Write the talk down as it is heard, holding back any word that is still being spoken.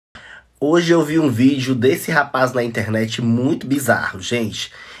Hoje eu vi um vídeo desse rapaz na internet muito bizarro,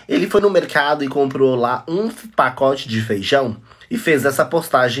 gente. Ele foi no mercado e comprou lá um pacote de feijão e fez essa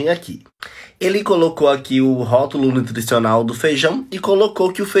postagem aqui. Ele colocou aqui o rótulo nutricional do feijão e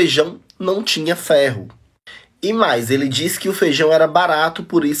colocou que o feijão não tinha ferro. E mais, ele disse que o feijão era barato,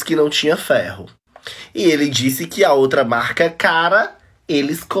 por isso que não tinha ferro. E ele disse que a outra marca cara,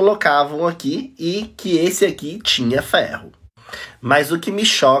 eles colocavam aqui e que esse aqui tinha ferro. Mas o que me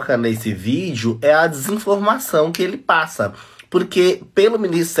choca nesse vídeo é a desinformação que ele passa. Porque pelo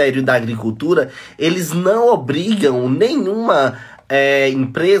Ministério da Agricultura, eles não obrigam nenhuma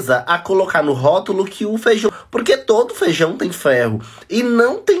empresa a colocar no rótulo que o feijão... Porque todo feijão tem ferro. E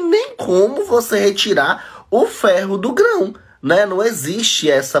não tem nem como você retirar o ferro do grão, né? Não existe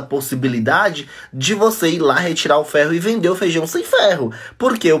essa possibilidade de você ir lá retirar o ferro e vender o feijão sem ferro.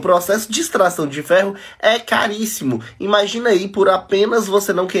 Porque o processo de extração de ferro é caríssimo. Imagina aí, por apenas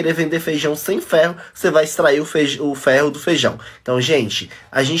você não querer vender feijão sem ferro, você vai extrair o ferro do feijão. Então, gente,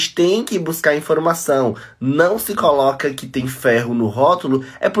 a gente tem que buscar informação. Não se coloca que tem ferro no rótulo,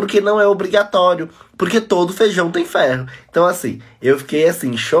 é porque não é obrigatório. Porque todo feijão tem ferro. Então, assim, eu fiquei,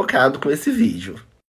 assim, chocado com esse vídeo.